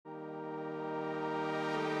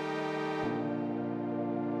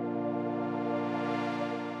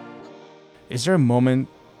is there a moment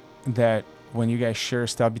that when you guys share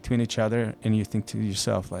stuff between each other and you think to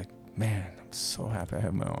yourself like, man, I'm so happy I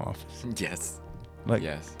have my own office? Yes. Like,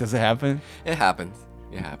 Yes. does it happen? It happens.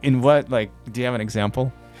 It happens. In what, like, do you have an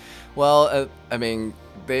example? Well, I mean,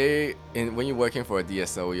 when you're working for a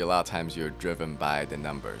DSO, a lot of times you're driven by the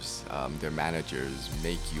numbers. Their managers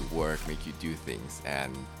make you work, make you do things,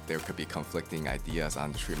 and there could be conflicting ideas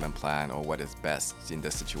on the treatment plan or what is best in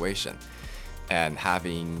this situation. And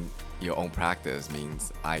having your own practice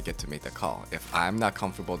means I get to make the call. If I'm not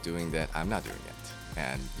comfortable doing that, I'm not doing it,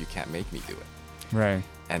 and you can't make me do it. Right.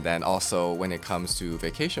 And then also when it comes to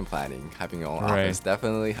vacation planning, having your own office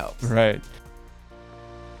definitely helps. Right.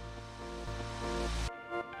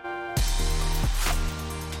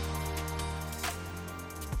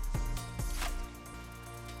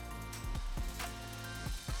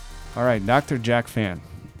 All right, Dr. Jack Fan.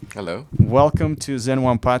 Hello. Welcome to Zen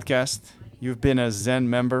One Podcast. You've been a Zen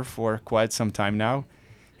member for quite some time now.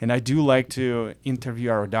 And I do like to interview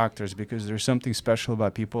our doctors because there's something special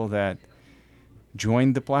about people that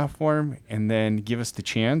join the platform and then give us the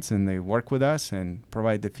chance and they work with us and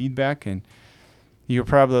provide the feedback. And you're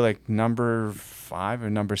probably like number 5 or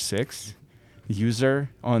number 6 user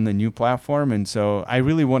on the new platform. And so I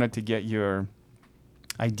really wanted to get your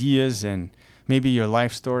ideas and maybe your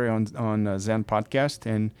life story on Zen Podcast.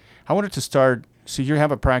 And I wanted to start, so you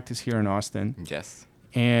have a practice here in Austin. Yes.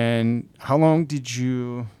 And how long did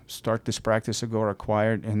you start this practice ago or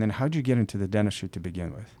acquired? And then how did you get into the dentistry to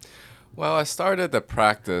begin with? Well, I started the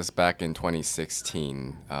practice back in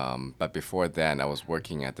 2016, but before then I was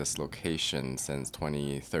working at this location since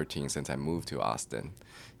 2013, since I moved to Austin.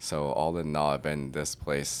 So all in all, I've been in this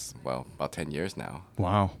place, well, about 10 years now.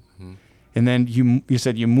 Wow. Mm-hmm. And then you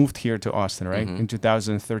said you moved here to Austin, right? Mm-hmm. In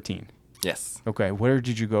 2013. Yes. Okay. Where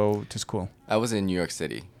did you go to school? I was in New York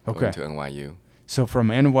City, going to NYU. So from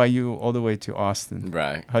NYU all the way to Austin.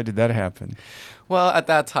 Right. How did that happen? Well, at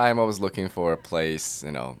that time, I was looking for a place,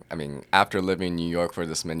 after living in New York for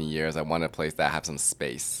this many years, I wanted a place that had some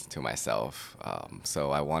space to myself.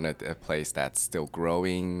 So I wanted a place that's still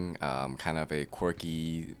growing, kind of a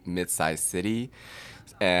quirky, mid-sized city.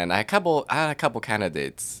 And I had a couple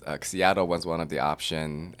candidates. Seattle was one of the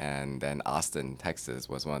option, and then Austin, Texas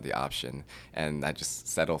was one of the option. And I just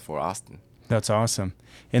settled for Austin. That's awesome.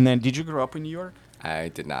 And then did you grow up in New York? I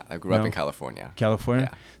did not. I grew up in California. California?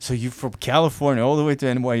 Yeah. So you're from California all the way to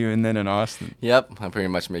NYU and then in Austin? Yep. I'm pretty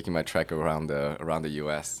much making my trek around the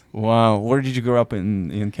U.S. Wow. Where did you grow up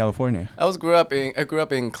in California? I grew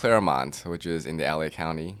up in Claremont, which is in the LA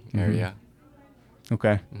County area.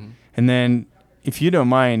 Okay. Mm-hmm. And then, if you don't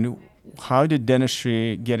mind, how did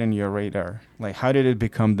dentistry get in your radar? Like, how did it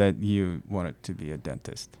become that you wanted to be a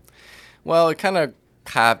dentist? Well, it kind of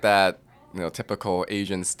had that typical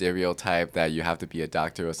Asian stereotype that you have to be a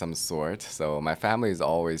doctor of some sort. So my family has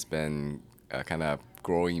always been kind of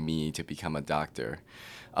growing me to become a doctor.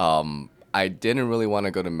 I didn't really want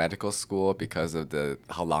to go to medical school because of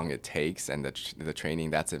how long it takes and the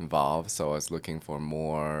training that's involved. So I was looking for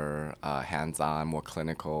more hands-on, more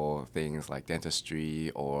clinical things like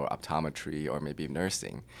dentistry or optometry or maybe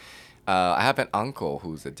nursing. I have an uncle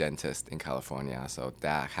who's a dentist in California, so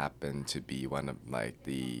that happened to be one of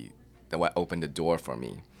what opened the door for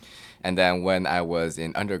me. And then when I was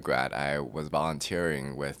in undergrad, I was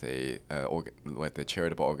volunteering with a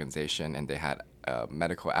charitable organization, and they had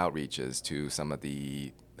medical outreaches to some of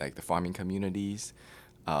the farming communities,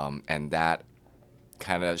 and that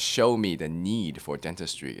kind of showed me the need for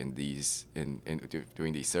dentistry in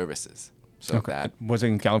doing these services. So that was it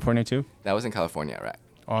in California too? That was in California, right?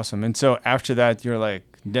 Awesome. And so after that, you're like,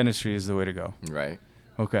 dentistry is the way to go. Right.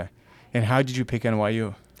 Okay. And how did you pick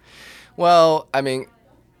NYU? Well,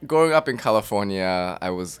 growing up in California, I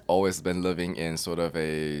was always been living in sort of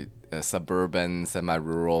a suburban,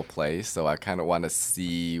 semi-rural place. So I kind of want to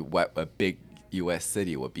see what a big U.S.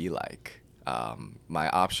 city would be like. My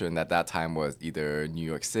option at that time was either New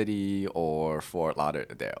York City or Fort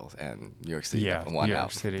Lauderdale, and New York City won out. New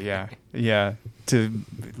York City, yeah. Yeah.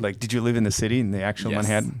 Did you live in the city, in the actual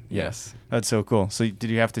Manhattan? Yes. That's so cool. So did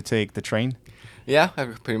you have to take the train? Yeah, I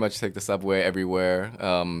pretty much take the subway everywhere.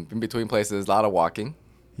 In between places, a lot of walking.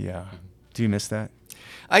 Yeah. Do you miss that?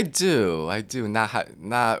 I do.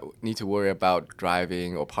 Not need to worry about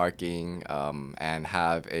driving or parking, and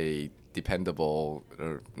have a dependable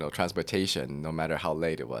transportation, no matter how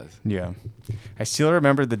late it was. Yeah. I still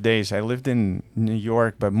remember the days. I lived in New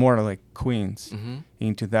York, but more like Queens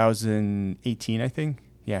in 2018, I think.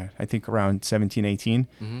 Yeah, I think around 17, 18.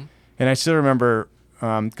 Mm-hmm. And I still remember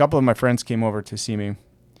a couple of my friends came over to see me.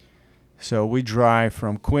 So we drive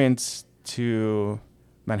from Queens to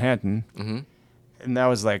Manhattan. Mm-hmm. and that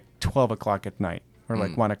was like 12 o'clock at night or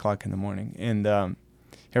like 1 o'clock in the morning. And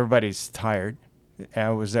everybody's tired. I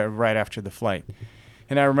was there right after the flight.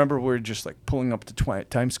 And I remember we were just like pulling up to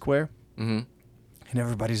Times Square. Mm-hmm. And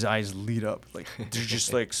everybody's eyes lit up. Like there's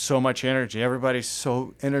just like so much energy. Everybody's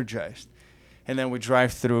so energized. And then we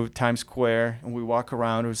drive through Times Square and we walk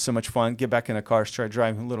around. It was so much fun. Get back in the car, start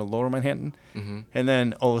driving a little lower Manhattan. Mm-hmm. And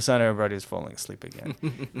then all of a sudden everybody's falling asleep again.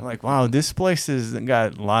 I'm like, wow, this place has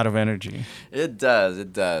got a lot of energy. It does.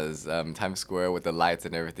 It does. Times Square with the lights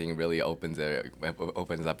and everything really opens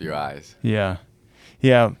up your eyes. Yeah.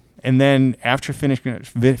 Yeah. And then after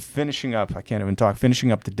finishing up, I can't even talk,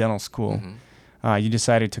 finishing up the dental school, you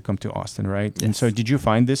decided to come to Austin, right? Yes. And so did you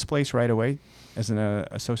find this place right away as an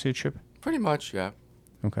associateship? Pretty much, yeah.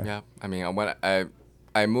 Okay. Yeah. I mean, when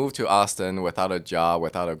I moved to Austin without a job,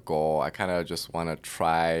 without a goal, I kind of just want to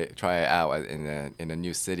try it out in a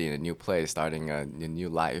new city, in a new place, starting a new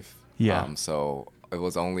life. Yeah. So it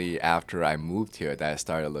was only after I moved here that I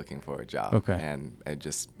started looking for a job. Okay. And it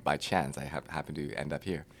just by chance, I happened to end up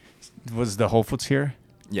here. Was the Whole Foods here?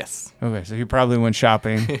 Yes. Okay, so you probably went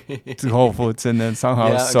shopping to Whole Foods and then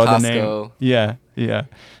somehow saw Costco. the name. Yeah, yeah.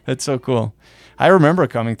 That's so cool. I remember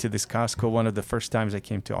coming to this Costco one of the first times I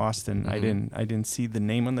came to Austin. Mm-hmm. I didn't see the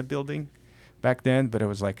name on the building back then, but it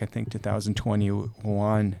was like I think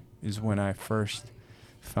 2021 is when I first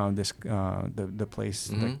found this the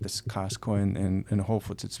place like this Costco and Whole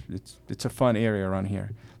Foods. It's a fun area around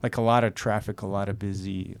here. Like a lot of traffic, a lot of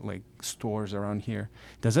busy like stores around here.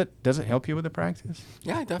 Does it help you with the practice?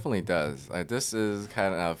 Yeah, it definitely does. This is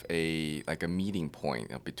kind of a meeting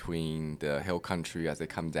point between the hill country as they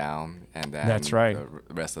come down and then That's right.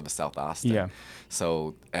 the rest of the South Austin. Yeah.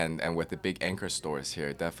 So and with the big anchor stores here,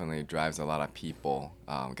 it definitely drives a lot of people,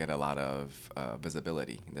 get a lot of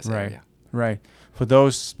visibility in this area. Right. For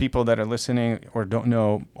those people that are listening or don't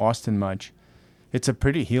know Austin much, it's a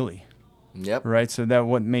pretty hilly. Yep. Right. So that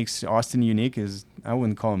what makes Austin unique is I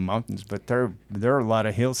wouldn't call them mountains, but there are a lot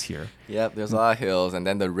of hills here. Yep. There's a lot of hills, and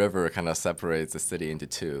then the river kind of separates the city into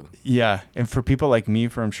two. Yeah. And for people like me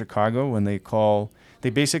from Chicago, when they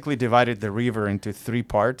basically divided the river into three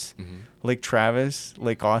parts: Lake Travis,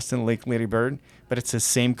 Lake Austin, Lake Lady Bird. But it's the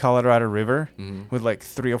same Colorado River with like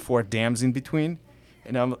 3 or 4 dams in between.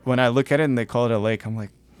 And when I look at it and they call it a lake, I'm like,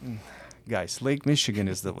 guys, Lake Michigan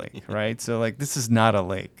is the lake, right? So like this is not a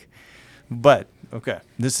lake. But okay,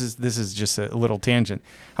 this is just a little tangent.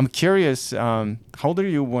 I'm curious, how old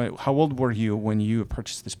were you when you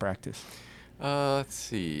purchased this practice? Let's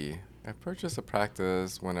see. I purchased a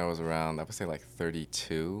practice when I was around, I would say like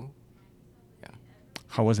 32. Yeah.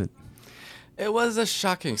 How was it? It was a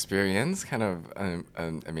shocking experience. Kind of,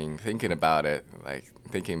 I mean, thinking about it, like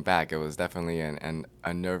thinking back, it was definitely an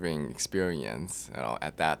unnerving experience. You know,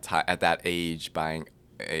 at that time, at that age, buying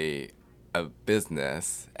a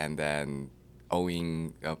business and then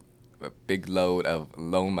owing a big load of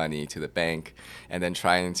loan money to the bank, and then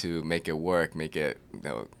trying to make it work,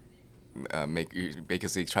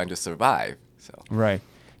 basically trying to survive. So Right.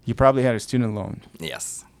 You probably had a student loan.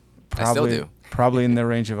 yes, Probably, I still do. Probably in the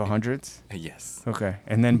range of hundreds. Yes. Okay.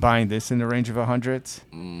 And then buying this in the range of hundreds.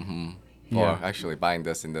 Mm-hmm. Yeah. Or actually buying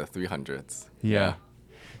this in the 300s. Yeah.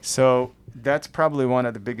 So that's probably one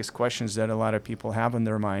of the biggest questions that a lot of people have in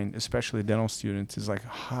their mind, especially dental students, is like,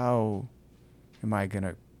 how am I going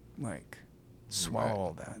to like swallow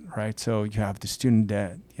all that, right? So you have the student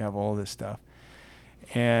debt, you have all this stuff.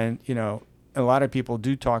 And, you know, a lot of people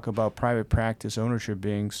do talk about private practice ownership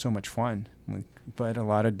being so much fun, but a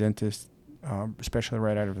lot of dentists, especially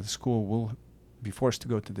right out of the school, will be forced to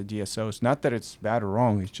go to the DSOs. Not that it's bad or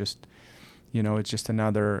wrong. It's just, you know, it's just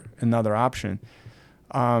another option.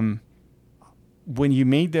 When you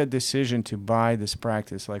made that decision to buy this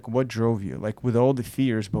practice, like what drove you? Like with all the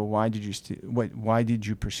fears, but why did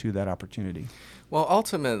you pursue that opportunity? Well,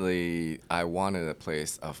 ultimately, I wanted a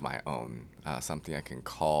place of my own, something I can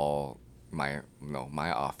call my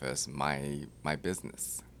office, my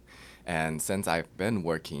business. And since I've been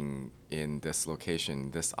working in this location,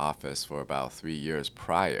 this office for about 3 years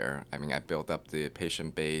prior, I mean, I built up the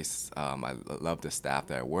patient base. I love the staff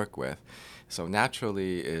that I work with. So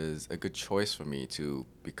naturally is a good choice for me to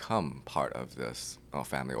become part of this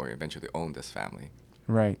family or eventually own this family.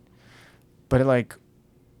 Right. But like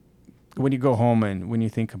when you go home and when you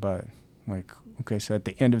think about like, okay, so at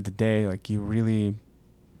the end of the day, like you really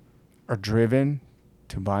are driven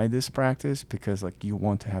to buy this practice because like you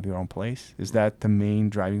want to have your own place? Is that the main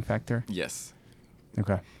driving factor? Yes.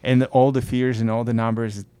 Okay. And all the fears and all the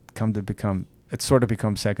numbers come to become it sort of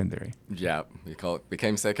becomes secondary. Yeah,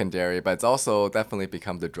 became secondary, but it's also definitely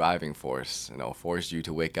become the driving force. Forced you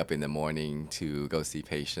to wake up in the morning to go see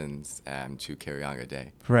patients and to carry on your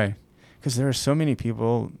day. Right. Because there are so many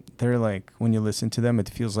people, they're like, when you listen to them, it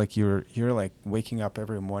feels like you're like waking up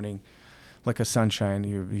every morning like a sunshine.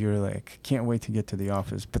 You're like, can't wait to get to the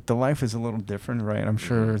office. But the life is a little different, right? I'm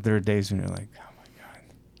sure there are days when you're like, oh my God,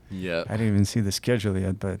 Yeah. I didn't even see the schedule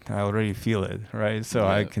yet, but I already feel it, right? So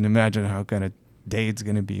I Yeah. can imagine how kind of day it's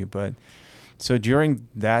going to be. But so during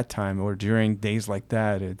that time or during days like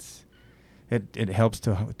that, it helps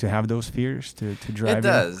to have those fears to drive you.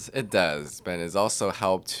 It does, but it's also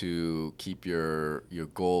helped to keep your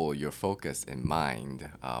goal, your focus in mind,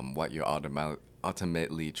 what you're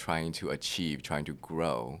ultimately trying to achieve, trying to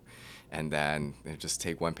grow, and then just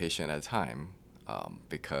take one patient at a time.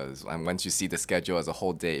 Because once you see the schedule as a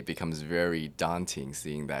whole day, it becomes very daunting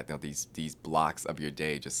seeing that these blocks of your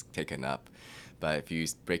day just taken up. But if you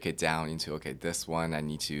break it down into, okay, this one I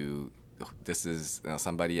need to, this is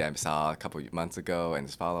somebody I saw a couple of months ago and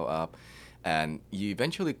just follow up, and you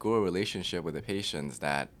eventually grow a relationship with the patients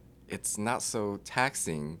that it's not so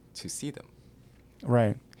taxing to see them.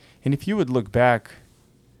 Right. And if you would look back,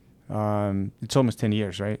 it's almost 10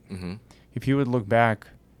 years, right? Mm-hmm. If you would look back,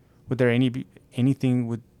 would there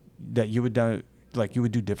anything that you would do, like you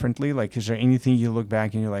would do differently? Like, is there anything you look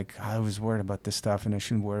back and you're like, I was worried about this stuff and I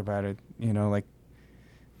shouldn't worry about it? Like.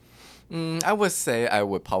 I would say I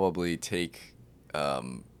would probably take,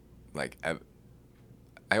 like,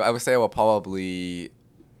 I would say I will probably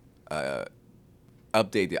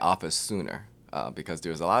update the office sooner because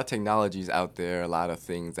there's a lot of technologies out there, a lot of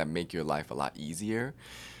things that make your life a lot easier.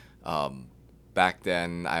 Back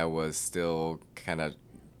then, I was still kind of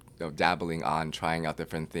dabbling on trying out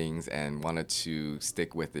different things and wanted to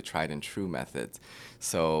stick with the tried and true methods.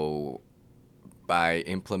 So by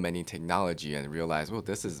implementing technology and realize, well,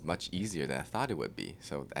 this is much easier than I thought it would be.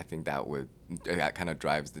 So I think that kind of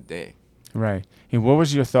drives the day. Right. And what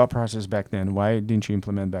was your thought process back then? Why didn't you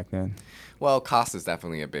implement back then? Well, cost is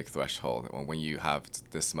definitely a big threshold. When you have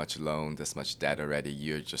this much loan, this much debt already,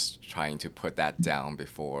 you're just trying to put that down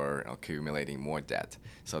before accumulating more debt.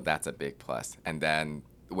 So that's a big plus. And then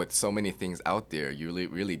with so many things out there, you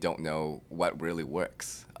really don't know what really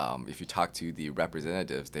works. If you talk to the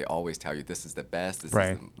representatives, they always tell you this is the best,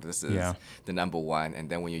 this is Yeah. the number one. And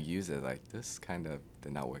then when you use it, like, this kind of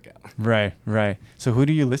did not work out. Right. So who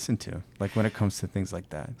do you listen to, like when it comes to things like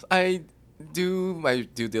that? I do my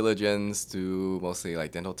due diligence, do mostly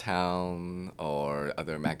like Dental Town or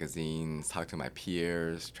other magazines, talk to my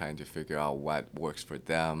peers, trying to figure out what works for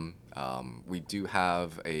them. We do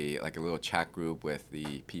have a little chat group with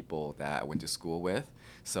the people that I went to school with.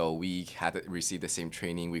 So we had received the same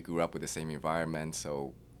training. We grew up with the same environment.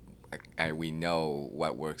 So we know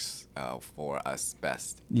what works for us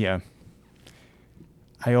best. Yeah.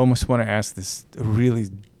 I almost want to ask this really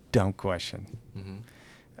dumb question.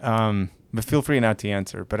 Mm-hmm. But feel free not to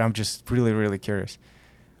answer. But I'm just really, really curious.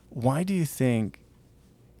 Why do you think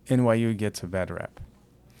NYU gets a bad rep?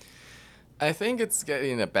 I think it's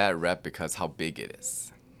getting a bad rep because how big it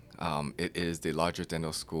is. It is the largest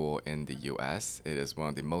dental school in the U.S. It is one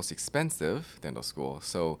of the most expensive dental schools.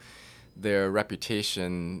 So their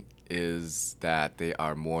reputation is that they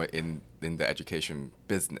are more in the education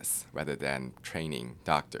business rather than training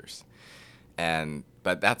doctors.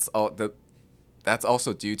 But that's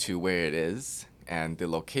also due to where it is, and the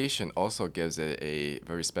location also gives it a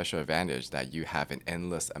very special advantage that you have an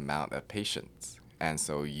endless amount of patients, and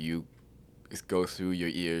so you go through your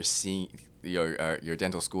years seeing your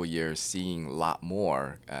dental school years seeing a lot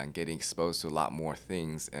more and getting exposed to a lot more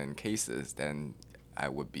things and cases than I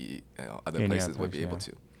would be other places would be able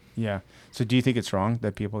to. Yeah. So do you think it's wrong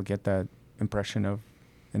that people get that impression of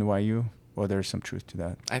NYU? Or there's some truth to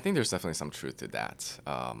that? I think there's definitely some truth to that.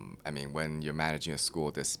 I mean, when you're managing a school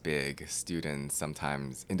this big,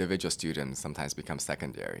 individual students sometimes become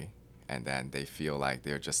secondary, and then they feel like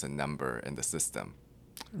they're just a number in the system.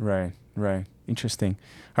 Right. Interesting.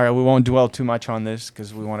 All right, we won't dwell too much on this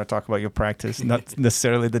because we want to talk about your practice, not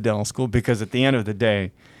necessarily the dental school, because at the end of the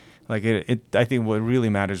day, like I think what really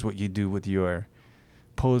matters is what you do with your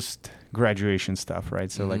post-graduation stuff, right?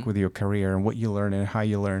 So like with your career and what you learn and how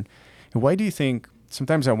you learn. And why do you think,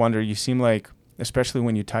 sometimes I wonder, you seem like, especially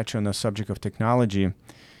when you touch on the subject of technology,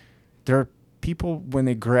 there are people when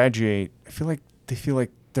they graduate, I feel like they feel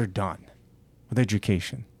like they're done with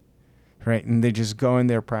education, right? And they just go in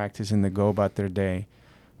their practice and they go about their day.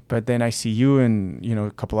 But then I see you and,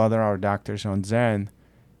 a couple other our doctors on Zen,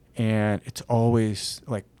 and it's always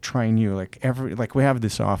like trying new, like we have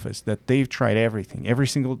this office that they've tried everything, every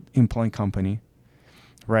single implant company,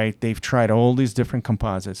 right? They've tried all these different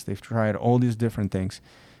composites. They've tried all these different things.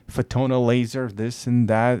 Photona laser, this and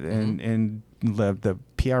that, and the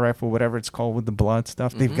PRF or whatever it's called with the blood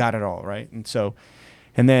stuff. They've got it all, right? And so,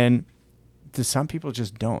 and then some people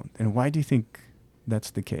just don't. And why do you think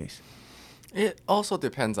that's the case? It also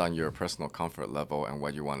depends on your personal comfort level and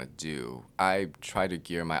what you want to do. I try to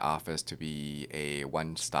gear my office to be a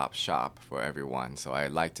one-stop shop for everyone. So I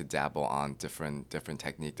like to dabble on different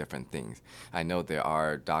technique, different things. I know there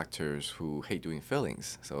are doctors who hate doing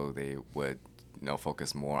fillings, so they would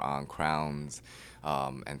focus more on crowns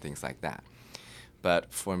and things like that.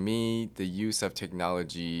 But for me, the use of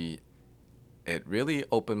technology, it really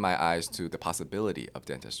opened my eyes to the possibility of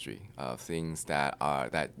dentistry, of things that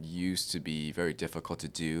used to be very difficult to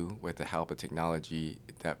do. With the help of technology,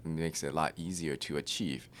 that makes it a lot easier to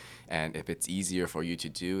achieve. And if it's easier for you to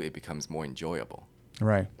do, it becomes more enjoyable.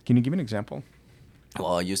 Right. Can you give an example?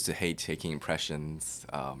 Well, I used to hate taking impressions,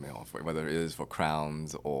 whether it is for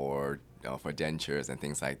crowns or for dentures and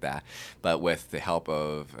things like that. But with the help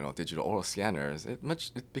of digital oral scanners, it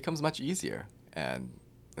becomes much easier. And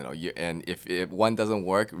and if one doesn't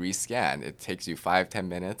work, rescan. It takes you 5-10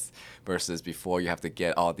 minutes versus before you have to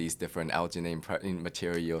get all these different alginate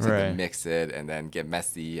materials and then mix it and then get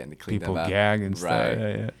messy and clean People them up. gag and right.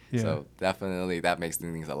 stuff. Yeah. So definitely that makes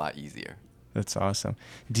things a lot easier. That's awesome.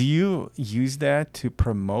 Do you use that to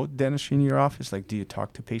promote dentistry in your office? Like, do you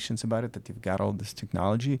talk to patients about it, that you've got all this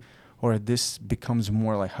technology? Or this becomes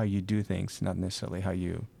more like how you do things, not necessarily how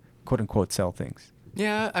you, quote unquote, sell things?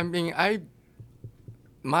 Yeah, I mean,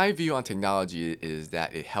 my view on technology is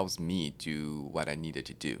that it helps me do what I needed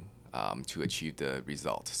to do to achieve the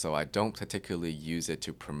result. So I don't particularly use it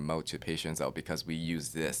to promote to patients, because we use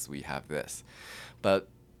this, we have this. But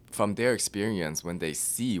from their experience, when they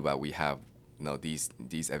see what we have,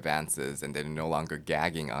 these advances, and they're no longer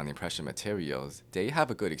gagging on impression materials, they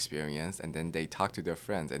have a good experience, and then they talk to their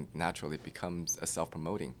friends, and naturally it becomes a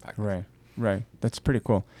self-promoting practice. Right. That's pretty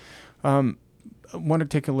cool. I want to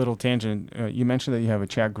take a little tangent. You mentioned that you have a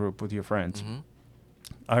chat group with your friends.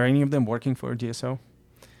 Are any of them working for a DSO?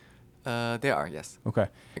 They are, yes. Okay. When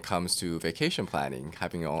it comes to vacation planning,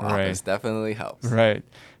 having your own office definitely helps. Right.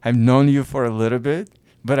 I've known you for a little bit,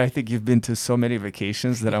 but I think you've been to so many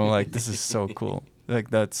vacations that I'm like, this is so cool. Like,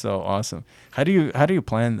 that's so awesome. How do you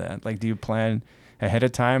plan that? Like, do you plan ahead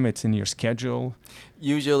of time? It's in your schedule?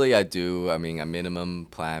 Usually I do. I mean, a minimum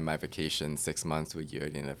plan my vacation 6 months to a year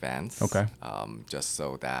in advance. Okay. Just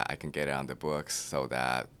so that I can get it on the books, so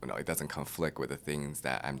that it doesn't conflict with the things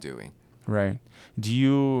that I'm doing. Right. Do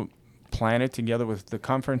you plan it together with the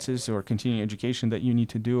conferences or continuing education that you need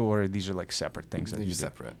to do, or these are like separate things that you do?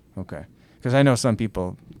 Separate. Okay. Because I know some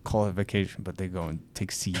people call it vacation, but they go and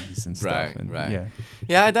take C's and stuff. Right.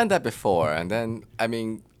 Yeah, I've done that before. And then, I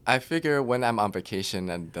mean, I figure when I'm on vacation,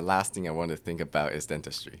 and the last thing I want to think about is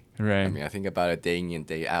dentistry. Right. I mean, I think about it day in and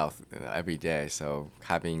day out every day. So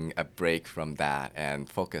having a break from that and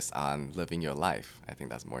focus on living your life, I think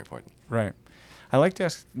that's more important. Right. I like to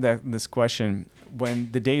ask this question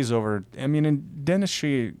when the day is over. I mean, in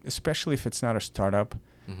dentistry, especially if it's not a startup,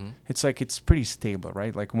 it's like it's pretty stable,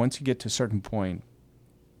 right? Like once you get to a certain point,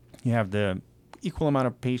 you have the equal amount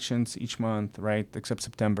of patients each month, right? Except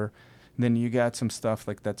September. And then you got some stuff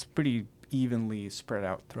like that's pretty evenly spread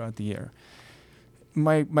out throughout the year.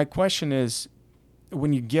 My question is,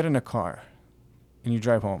 when you get in a car and you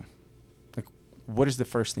drive home, like, what is the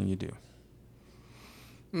first thing you do?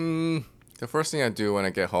 The first thing I do when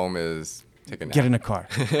I get home is take a nap. Get in a car.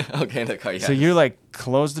 Okay, in the car, yes. So you're like,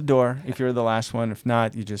 close the door if you're the last one. If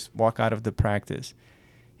not, you just walk out of the practice.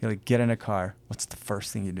 You're like, get in a car. What's the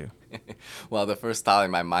first thing you do? Well, the first thought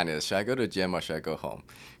in my mind is, should I go to the gym or should I go home?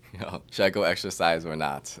 Should I go exercise or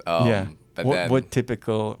not? But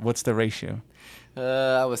what's the ratio?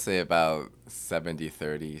 I would say about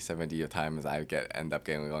 70-30. 70 of times I end up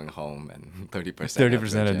going home, and 30%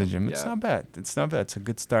 30% of the gym. Yeah. It's not bad. It's a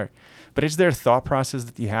good start. But is there a thought process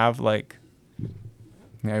that you have, like,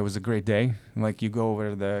 yeah, it was a great day, like you go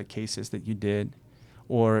over the cases that you did,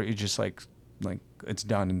 or you just like it's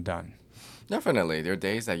done and done? Definitely. There are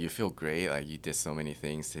days that you feel great, like you did so many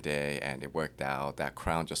things today and it worked out. That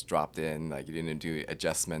crown just dropped in, like you didn't do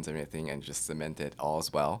adjustments or anything, and just cemented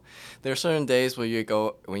all's well. There are certain days where you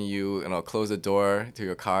close the door to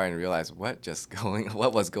your car and realize what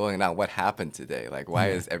was going on, what happened today? Like, why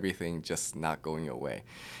is everything just not going your way?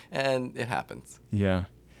 And it happens. Yeah.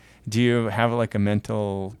 Do you have like a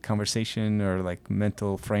mental conversation or like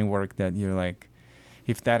mental framework that you're like,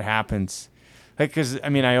 if that happens, like, because I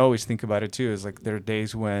mean, I always think about it too, is like there are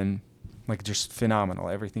days when like just phenomenal,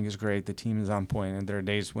 everything is great, the team is on point, and there are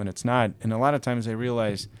days when it's not. And a lot of times I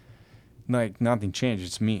realize like nothing changed.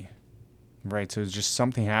 It's me, right? So it's just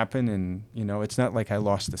something happened, and it's not like I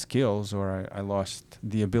lost the skills or I lost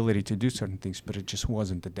the ability to do certain things, but it just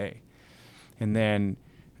wasn't the day. And then,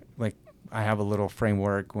 like, I have a little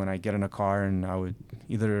framework when I get in a car, and I would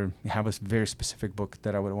either have a very specific book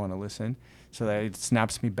that I would want to listen, so that it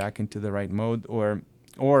snaps me back into the right mode,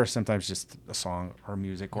 or sometimes just a song or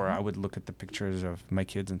music, or I would look at the pictures of my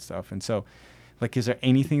kids and stuff. And so, like, is there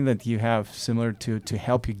anything that you have similar to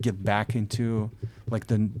help you get back into like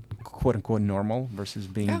the quote unquote normal versus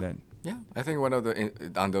being Yeah. that? Yeah, I think one of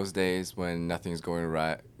on those days when nothing's going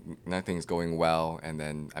right, nothing's going well, and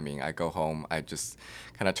then I go home, I just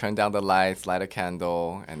kind of turn down the lights, light a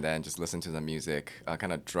candle, and then just listen to the music,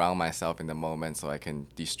 kind of drown myself in the moment so I can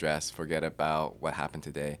de-stress, forget about what happened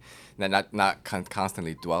today, and then not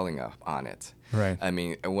constantly dwelling on it. Right.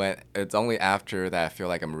 When it's only after that I feel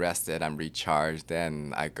like I'm rested, I'm recharged,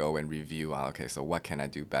 then I go and review, okay, so what can I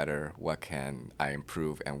do better? What can I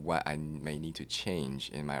improve? And what I may need to change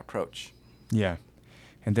in my approach. Yeah.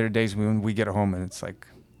 And there are days when we get home and it's like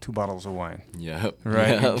 2 bottles of wine. Yep.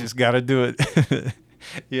 Right. Yep. You just got to do it.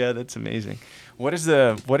 Yeah, that's amazing. How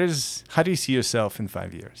do you see yourself in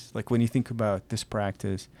 5 years? Like, when you think about this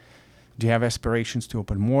practice, do you have aspirations to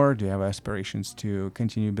open more? Do you have aspirations to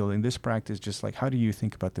continue building this practice? Just like, how do you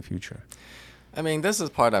think about the future? This is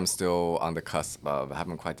part I'm still on the cusp of. I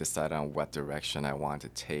haven't quite decided on what direction I want to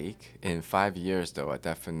take. In 5 years, though, I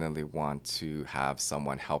definitely want to have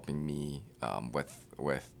someone helping me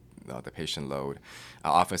with the patient load.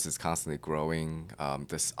 Our office is constantly growing.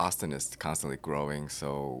 This Austin is constantly growing,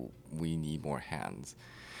 so we need more hands.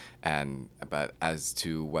 But as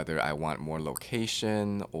to whether I want more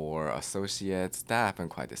location or associates, that I haven't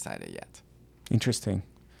quite decided yet. Interesting.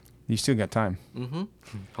 You still got time. Mm-hmm.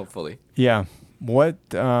 Hopefully. Yeah. What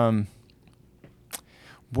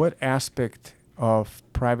aspect of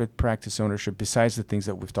private practice ownership, besides the things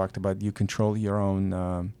that we've talked about, you control your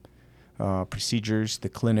own procedures, the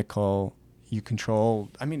clinical, you control,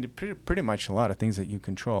 pretty much a lot of things that you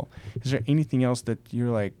control. Is there anything else that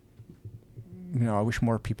you're like, I wish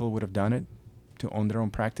more people would have done it to own their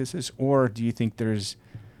own practices? Or do you think there's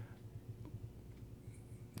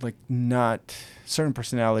like not certain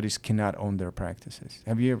personalities cannot own their practices?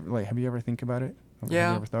 Have you ever think about it? Yeah.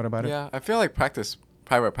 Have you ever thought about it? Yeah. I feel like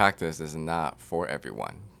private practice is not for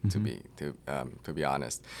everyone. Mm-hmm. To be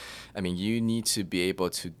honest, you need to be able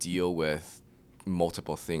to deal with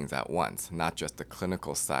multiple things at once, not just the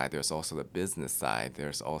clinical side. There's also the business side.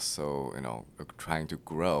 There's also trying to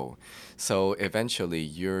grow. So eventually,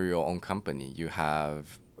 you're your own company. You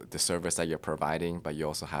have the service that you're providing, but you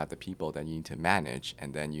also have the people that you need to manage,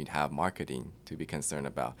 and then you have marketing to be concerned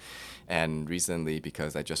about. And recently,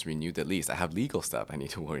 because I just renewed the lease, I have legal stuff I need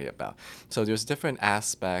to worry about. So there's different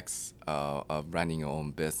aspects of running your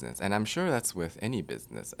own business, and I'm sure that's with any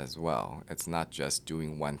business as well. It's not just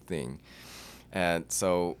doing one thing. And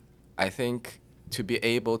so I think to be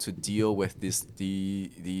able to deal with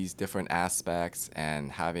these different aspects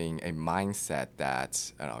and having a mindset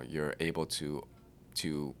that you're able to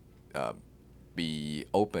be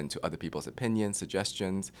open to other people's opinions,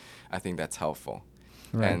 suggestions, I think that's helpful.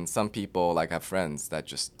 Right. And some people, like I have friends that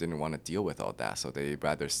just didn't want to deal with all that, so they'd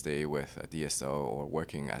rather stay with a DSO or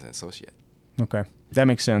working as an associate. Okay, that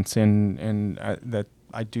makes sense, and that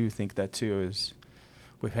I do think that too. Is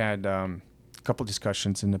we've had a couple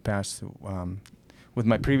discussions in the past. With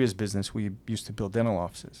my previous business, we used to build dental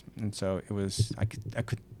offices, and so it was I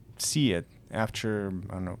could see it after,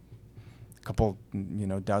 I don't know, a couple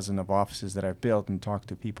dozen of offices that I've built and talked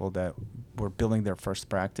to people that were building their first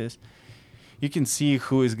practice. You can see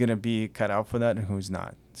who is going to be cut out for that and who's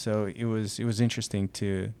not. So it was interesting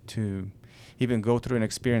to even go through an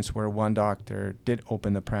experience where one doctor did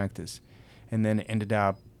open the practice and then ended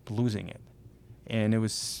up losing it, and it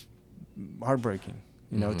was heartbreaking.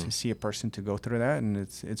 To see a person to go through that, and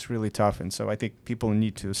it's really tough. And so I think people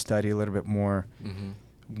need to study a little bit more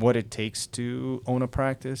what it takes to own a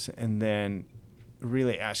practice, and then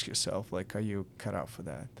really ask yourself, like, are you cut out for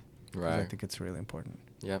that? Right. I think it's really important.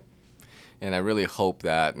 Yep. And I really hope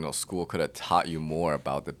that school could have taught you more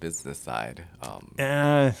about the business side.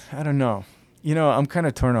 I don't know. I'm kind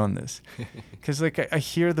of torn on this, because I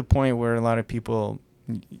hear the point where a lot of people,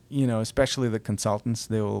 especially the consultants,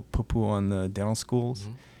 they will poo-poo on the dental schools,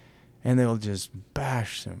 and they will just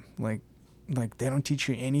bash them. Like they don't teach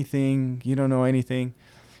you anything. You don't know anything.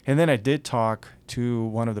 And then I did talk to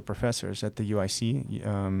one of the professors at the UIC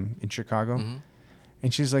in Chicago,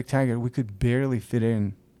 and she's like, Taggart, we could barely fit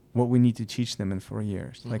in what we need to teach them in 4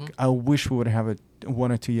 years. Like, I wish we would have a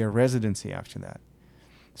 1 or 2 year residency after that.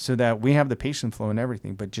 so that we have the patient flow and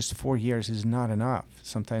everything. But just 4 years is not enough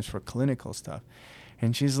sometimes for clinical stuff.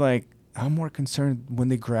 And she's like, I'm more concerned when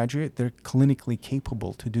they graduate, they're clinically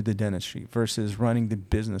capable to do the dentistry versus running the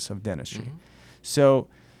business of dentistry. Mm-hmm. So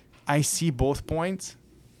I see both points.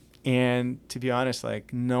 And to be honest,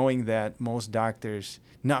 like knowing that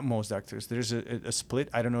not most doctors, there's a split.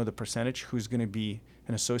 I don't know the percentage who's going to be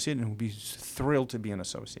an associate and who'll be thrilled to be an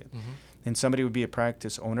associate. Mm-hmm. And somebody would be a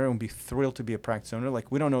practice owner and be thrilled to be a practice owner.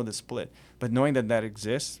 Like we don't know the split, but knowing that that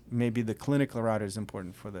exists, maybe the clinical route is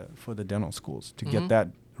important for the dental schools to get that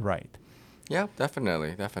right. Yeah,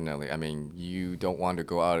 definitely, definitely. I mean, you don't want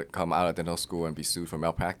to come out of dental school and be sued for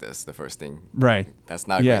malpractice the first thing. Right. That's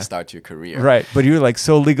not a great start to your career. Right. But you're like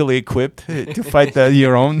so legally equipped to fight that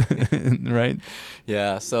your own, right?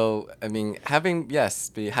 Yeah. So I mean, having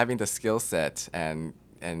the skill set and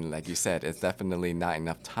like you said, it's definitely not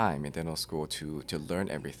enough time in dental school to learn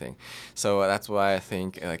everything. So that's why I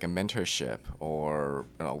think like a mentorship or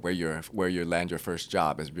where you land your first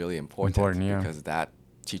job is really important, because that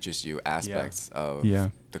teaches you aspects of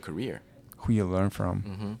the career. Who you learn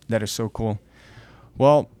from. That is so cool.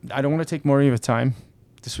 Well, I don't want to take more of your time.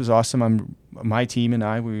 This was awesome. My team and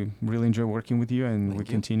I, we really enjoy working with you, and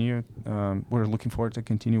continue. We're looking forward to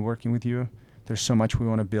continue working with you. There's so much we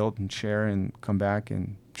want to build and share and come back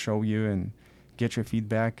and show you and get your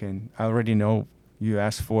feedback. And I already know you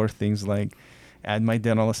asked for things like add my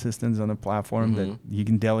dental assistants on the platform that you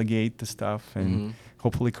can delegate the stuff and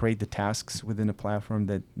hopefully create the tasks within the platform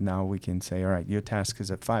that now we can say, all right, your task is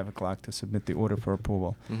at 5 o'clock to submit the order for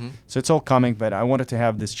approval. So it's all coming, but I wanted to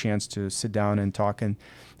have this chance to sit down and talk. And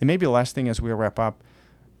maybe the last thing as we wrap up,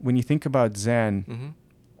 when you think about Zen,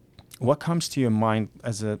 what comes to your mind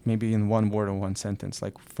as maybe in one word or one sentence,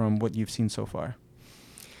 like from what you've seen so far?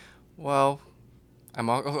 Well,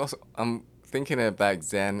 I'm thinking about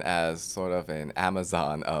Zen as sort of an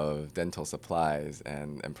Amazon of dental supplies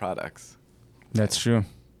and products. That's true.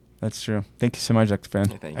 That's true. Thank you so much, Dr. Fan.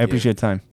 Thank I appreciate you. the time.